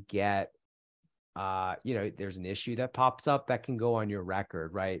compliance and you get there's an issue that pops up that can go on your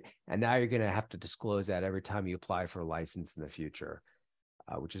record, right? And now you're going to have to disclose that every time you apply for a license in the future,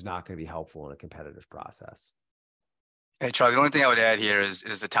 which is not going to be helpful in a competitive process. Hey, Charlie, the only thing I would add here is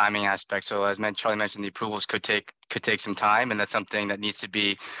the timing aspect. So as Charlie mentioned, the approvals could take some time, and that's something that needs to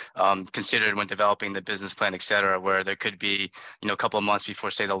be considered when developing the business plan, et cetera, where there could be, a couple of months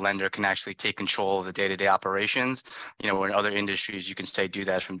before, say, the lender can actually take control of the day-to-day operations. Where in other industries, you can say do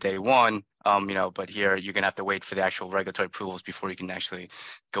that from day one, but here you're going to have to wait for the actual regulatory approvals before you can actually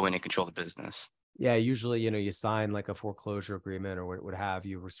go in and control the business. Yeah, usually, you sign like a foreclosure agreement or what have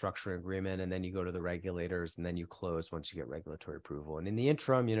you, restructuring agreement, and then you go to the regulators and then you close once you get regulatory approval. And in the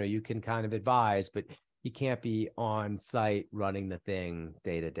interim, you can kind of advise, but you can't be on site running the thing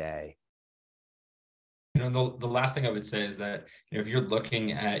day to day. The last thing I would say is that, if you're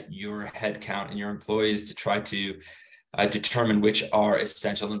looking at your headcount and your employees to try to determine which are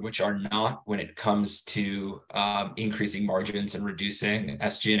essential and which are not when it comes to increasing margins and reducing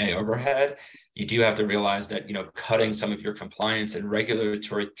SG&A overhead, you do have to realize that, cutting some of your compliance and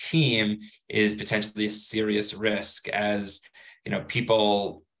regulatory team is potentially a serious risk, as,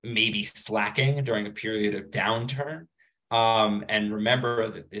 people may be slacking during a period of downturn. And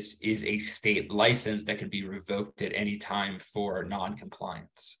remember that this is a state license that can be revoked at any time for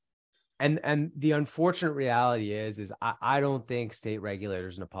non-compliance. And the unfortunate reality is I don't think state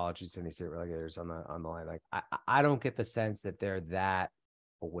regulators, and apologies to any state regulators on the line, like I don't get the sense that they're that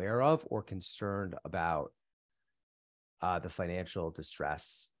aware of or concerned about the financial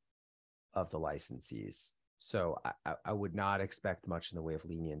distress of the licensees. So I would not expect much in the way of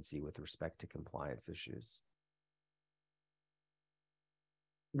leniency with respect to compliance issues.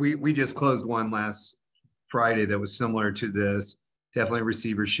 We just closed one last Friday that was similar to this. Definitely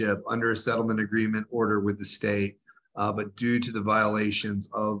receivership under a settlement agreement order with the state, but due to the violations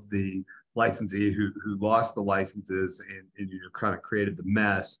of the licensee who lost the licenses and kind of created the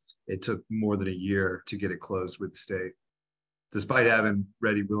mess, it took more than a year to get it closed with the state, despite having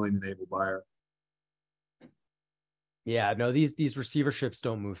ready, willing, and able buyer. Yeah, no, these receiverships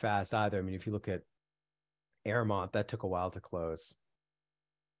don't move fast either. I mean, if you look at Airmont, that took a while to close.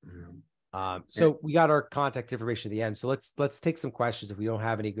 Yeah. So we got our contact information at the end. So let's take some questions. If we don't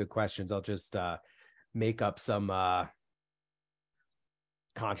have any good questions, I'll just make up some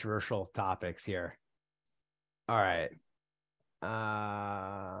controversial topics here. All right.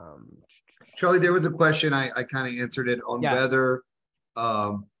 Charlie, there was a question, I kind of answered it on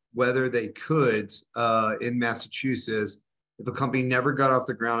whether they could in Massachusetts, if a company never got off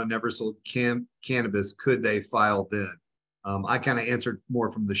the ground and never sold cannabis, could they file then? I kind of answered more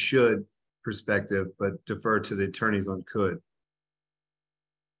from the should perspective, but defer to the attorneys on could.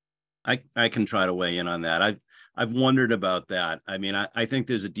 I can try to weigh in on that. I've wondered about that. I mean, I think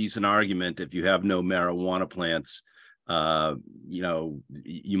there's a decent argument if you have no marijuana plants,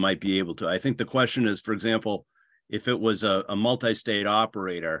 you might be able to. I think the question is, for example, if it was a multi-state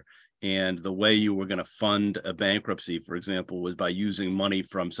operator and the way you were going to fund a bankruptcy, for example, was by using money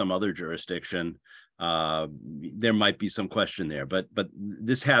from some other jurisdiction, there might be some question there, but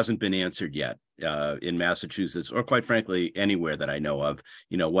this hasn't been answered yet in Massachusetts, or quite frankly, anywhere that I know of.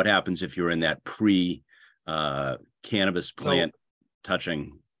 What happens if you're in that cannabis plant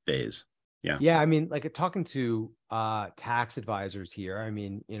touching phase? Yeah. I mean, like talking to tax advisors here, I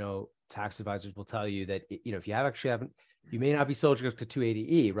mean, tax advisors will tell you that, if you haven't, you may not be subject to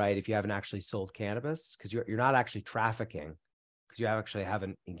 280E, right? If you haven't actually sold cannabis, because you're not actually trafficking, because you actually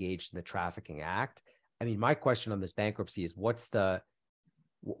haven't engaged in the trafficking act. I mean, my question on this bankruptcy is what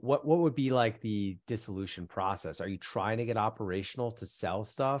would be like the dissolution process? Are you trying to get operational to sell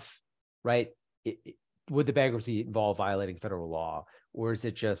stuff, right? Would the bankruptcy involve violating federal law, or is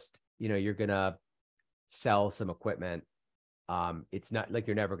it just, you're going to sell some equipment? It's not like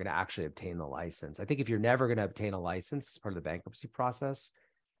you're never going to actually obtain the license. I think if you're never going to obtain a license as part of the bankruptcy process,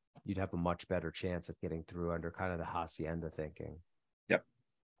 you'd have a much better chance of getting through under kind of the hacienda thinking. Yep.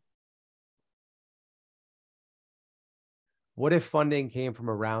 What if funding came from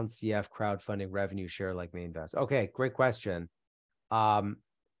around CF crowdfunding revenue share like Mainvest? Okay, great question.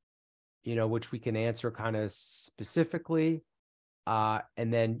 Which we can answer kind of specifically.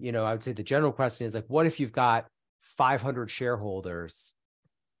 And then, I would say the general question is like, what if you've got 500 shareholders,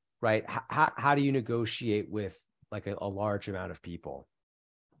 right? How do you negotiate with like a large amount of people?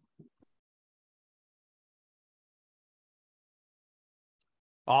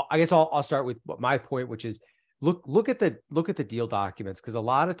 I guess I'll start with my point, which is look at the deal documents, because a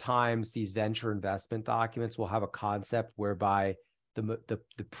lot of times these venture investment documents will have a concept whereby the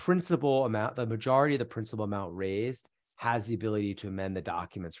principal amount, the majority of the principal amount raised has the ability to amend the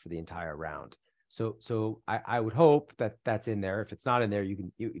documents for the entire round. So I would hope that that's in there. If it's not in there, you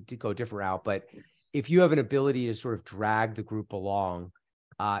can go a different route. But if you have an ability to sort of drag the group along,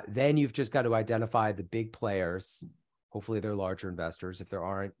 then you've just got to identify the big players Hopefully they're larger investors. If there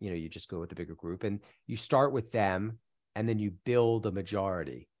aren't, you just go with the bigger group and you start with them and then you build a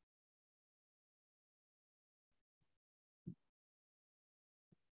majority.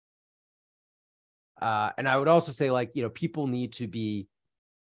 And I would also say, like, people need to be,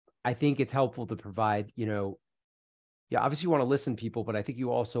 I think it's helpful to provide, obviously you want to listen to people, but I think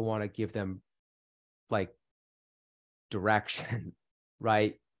you also want to give them like direction,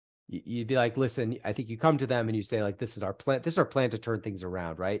 right? You'd be like, listen, I think you come to them and you say, like, this is our plan. This is our plan to turn things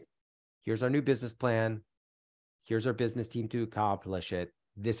around, right? Here's our new business plan. Here's our business team to accomplish it.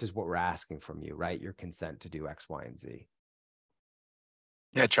 This is what we're asking from you, right? Your consent to do X, Y, and Z.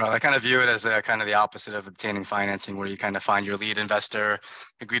 Yeah, Charlie, I kind of view it as kind of the opposite of obtaining financing, where you kind of find your lead investor,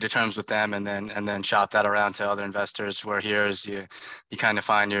 agree to terms with them, and then shop that around to other investors. Where here is you kind of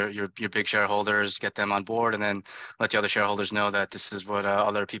find your big shareholders, get them on board, and then let the other shareholders know that this is what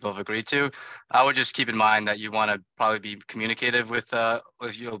other people have agreed to. I would just keep in mind that you want to probably be communicative with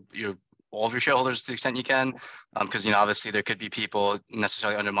your all of your shareholders to the extent you can, because obviously there could be people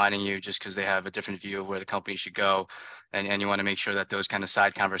necessarily undermining you just because they have a different view of where the company should go. And you want to make sure that those kind of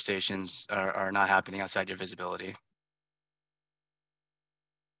side conversations are not happening outside your visibility.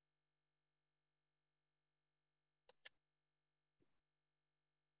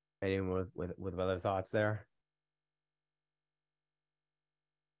 Anyone with other thoughts there?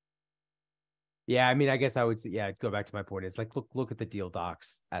 Yeah, I mean, I guess I would say, yeah, go back to my point. It's like, look at the deal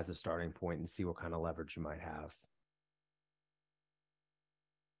docs as a starting point and see what kind of leverage you might have.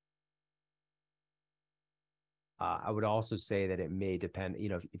 I would also say that it may depend,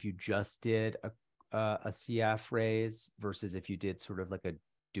 if you just did a CF raise versus if you did sort of like a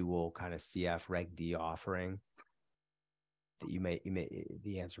dual kind of CF Reg D offering, that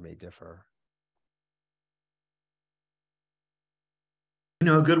the answer may differ.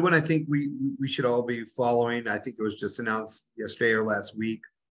 A good one I think we should all be following. I think it was just announced yesterday or last week.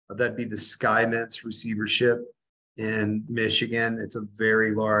 That'd be the SkyMets receivership in Michigan. It's a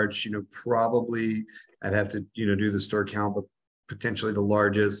very large, probably I'd have to, do the store count, but potentially the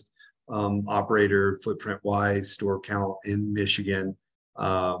largest operator footprint-wise store count in Michigan.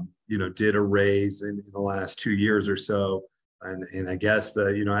 Did a raise in the last 2 years or so. And I guess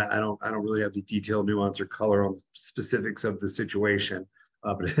I don't really have the detailed nuance or color on the specifics of the situation.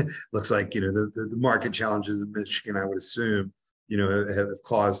 But it looks like, the market challenges in Michigan, I would assume, have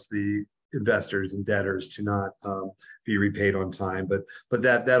caused the investors and debtors to not be repaid on time. But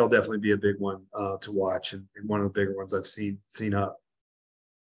that'll definitely be a big one to watch, and one of the bigger ones I've seen up.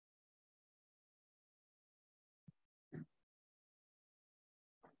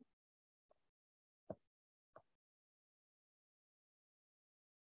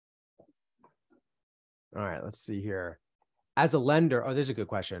 All right, let's see here. As a lender, there's a good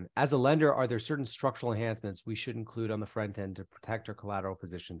question. As a lender, are there certain structural enhancements we should include on the front end to protect our collateral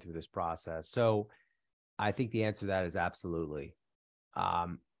position through this process? So I think the answer to that is absolutely.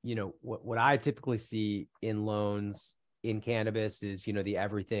 What I typically see in loans in cannabis is, the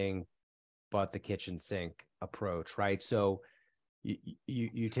everything but the kitchen sink approach, right? So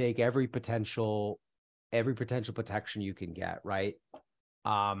you take every potential protection you can get, right?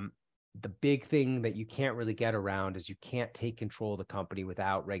 The big thing that you can't really get around is you can't take control of the company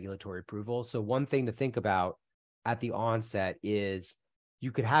without regulatory approval. So one thing to think about at the onset is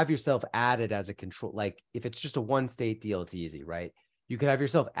you could have yourself added as a control, like if it's just a one state deal, it's easy, right? You could have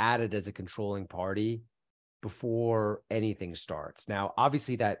yourself added as a controlling party before anything starts. Now,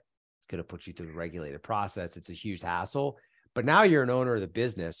 obviously that's going to put you through the regulated process. It's a huge hassle, but now you're an owner of the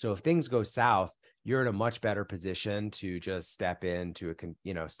business. So if things go south, you're in a much better position to just step in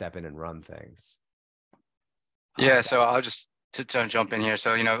and run things. Yeah, so I'll just to jump in here.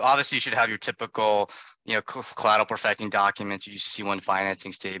 So, obviously you should have your typical, collateral perfecting documents, your C1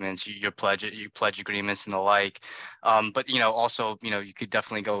 financing statements, your pledge agreements and the like. But, also, you could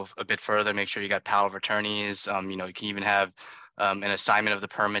definitely go a bit further, make sure you got power of attorneys. You can even have an assignment of the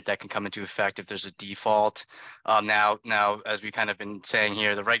permit that can come into effect if there's a default. Now, as we kind of been saying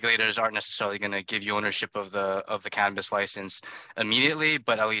here, the regulators aren't necessarily going to give you ownership of the cannabis license immediately,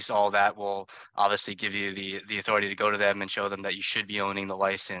 but at least all that will obviously give you the authority to go to them and show them that you should be owning the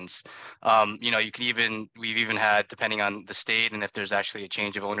license. We've even had, depending on the state and if there's actually a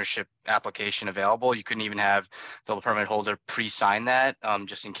change of ownership application available, you couldn't even have the permit holder pre-sign that,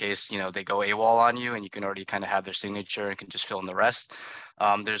 just in case, they go AWOL on you, and you can already kind of have their signature and can just fill in the rest.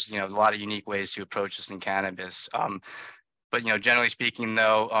 There's, a lot of unique ways to approach this in cannabis. But, generally speaking,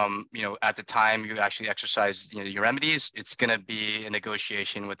 though, at the time you actually exercise, your remedies, it's going to be a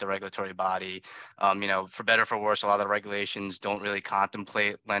negotiation with the regulatory body. For better or for worse, a lot of the regulations don't really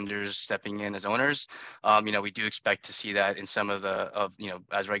contemplate lenders stepping in as owners. We do expect to see that in some of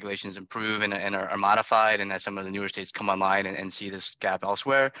as regulations improve and are modified, and as some of the newer states come online and see this gap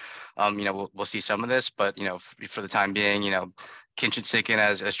elsewhere, we'll see some of this. But, for the time being, kitchen sinking,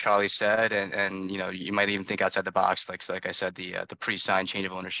 as Charlie said, and you might even think outside the box, like I said, the pre-signed change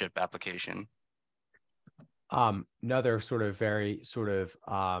of ownership application. Another sort of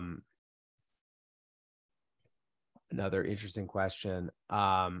another interesting question.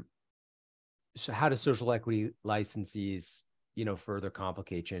 So how do social equity licensees, further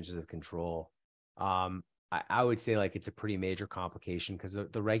complicate changes of control? I would say it's a pretty major complication, because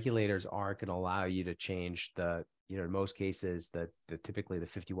the regulators aren't going to allow you to change in most cases, typically the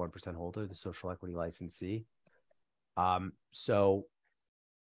 51% holder, the social equity licensee. And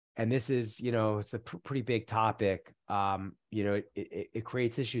this is, it's a pretty big topic. It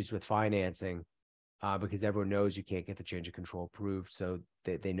creates issues with financing, because everyone knows you can't get the change of control approved. So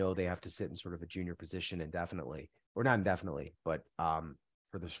they know they have to sit in sort of a junior position indefinitely, or not indefinitely, but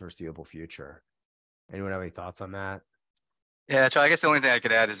for the foreseeable future. Anyone have any thoughts on that? Yeah, so I guess the only thing I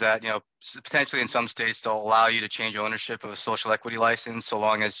could add is that, potentially in some states, they'll allow you to change ownership of a social equity license, so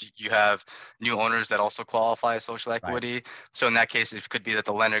long as you have new owners that also qualify as social equity. Right. So in that case, it could be that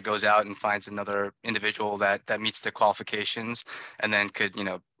the lender goes out and finds another individual that meets the qualifications, and then could,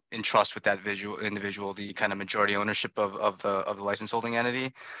 entrust with that individual the kind of majority ownership of the license holding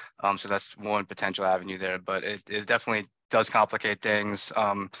entity. So that's one potential avenue there, but it definitely does complicate things.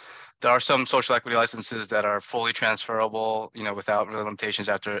 There are some social equity licenses that are fully transferable, without real limitations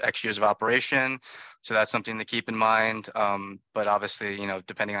after X years of operation. So that's something to keep in mind. But obviously,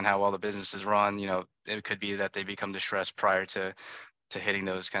 depending on how well the business is run, it could be that they become distressed prior to hitting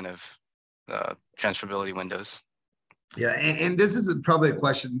those kind of transferability windows. Yeah, and this is probably a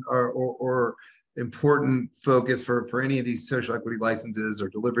question or important focus for any of these social equity licenses or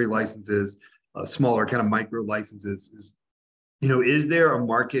delivery licenses, smaller kind of micro licenses, is there a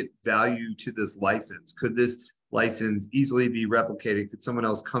market value to this license? Could this license easily be replicated? Could someone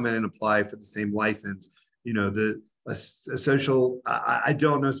else come in and apply for the same license? A social, I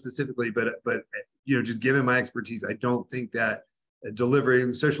don't know specifically, but just given my expertise, I don't think that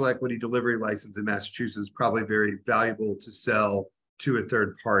the social equity delivery license in Massachusetts is probably very valuable to sell to a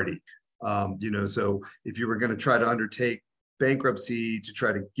third party. So if you were going to try to undertake bankruptcy to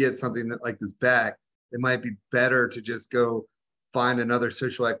try to get something like this back, it might be better to just go find another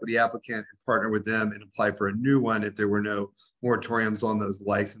social equity applicant and partner with them and apply for a new one if there were no moratoriums on those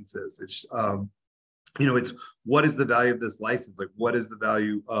licenses. It's, it's what is the value of this license? Like, what is the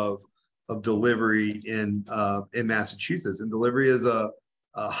value of delivery in Massachusetts? And delivery is a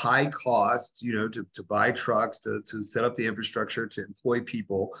high cost, to buy trucks, to set up the infrastructure, to employ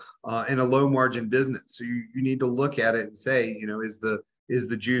people, in a low margin business. So you need to look at it and say, is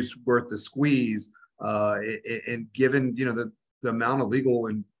the juice worth the squeeze? And given, the amount of legal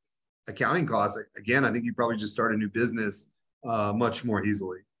and accounting costs, again, I think you probably just start a new business much more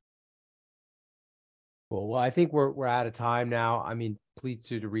easily. Cool. Well, I think we're out of time now. I mean, please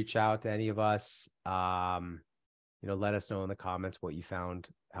to reach out to any of us. Let us know in the comments what you found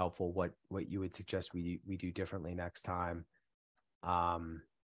helpful, what you would suggest we do differently next time. And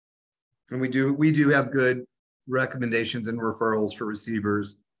we do have good recommendations and referrals for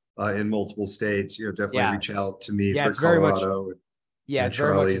receivers in multiple states. Definitely reach out to me for Colorado. It's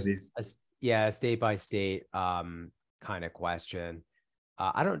very much a state by state kind of question.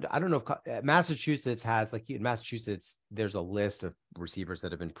 I don't know if Massachusetts has, in Massachusetts, there's a list of receivers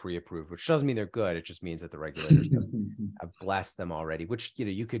that have been pre-approved, which doesn't mean they're good. It just means that the regulators have blessed them already, which,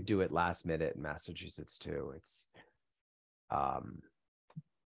 you could do it last minute in Massachusetts too. It's, and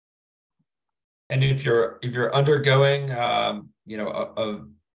if you're undergoing,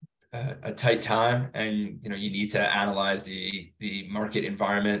 a tight time, and you need to analyze the market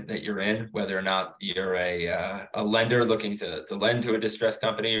environment that you're in, whether or not you're a lender looking to lend to a distressed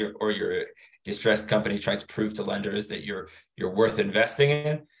company, or you're a distressed company trying to prove to lenders that you're worth investing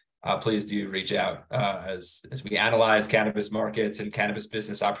in. Please do reach out as we analyze cannabis markets and cannabis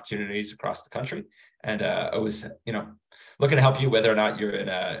business opportunities across the country, and always looking to help you, whether or not you're in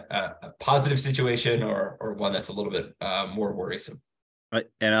a positive situation or one that's a little bit more worrisome.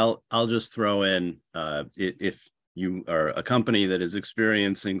 And I'll just throw in, if you are a company that is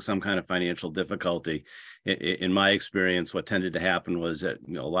experiencing some kind of financial difficulty, in my experience, what tended to happen was that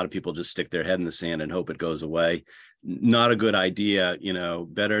a lot of people just stick their head in the sand and hope it goes away. Not a good idea.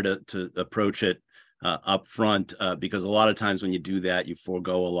 Better to approach it up front, because a lot of times when you do that, you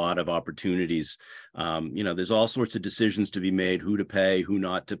forego a lot of opportunities. There's all sorts of decisions to be made, who to pay, who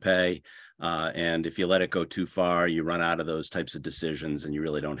not to pay. And if you let it go too far, you run out of those types of decisions and you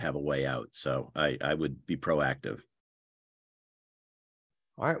really don't have a way out. So I would be proactive.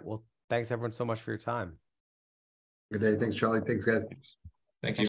 All right. Well, thanks everyone so much for your time. Good day. Thanks, Charlie. Thanks, guys. Thank you.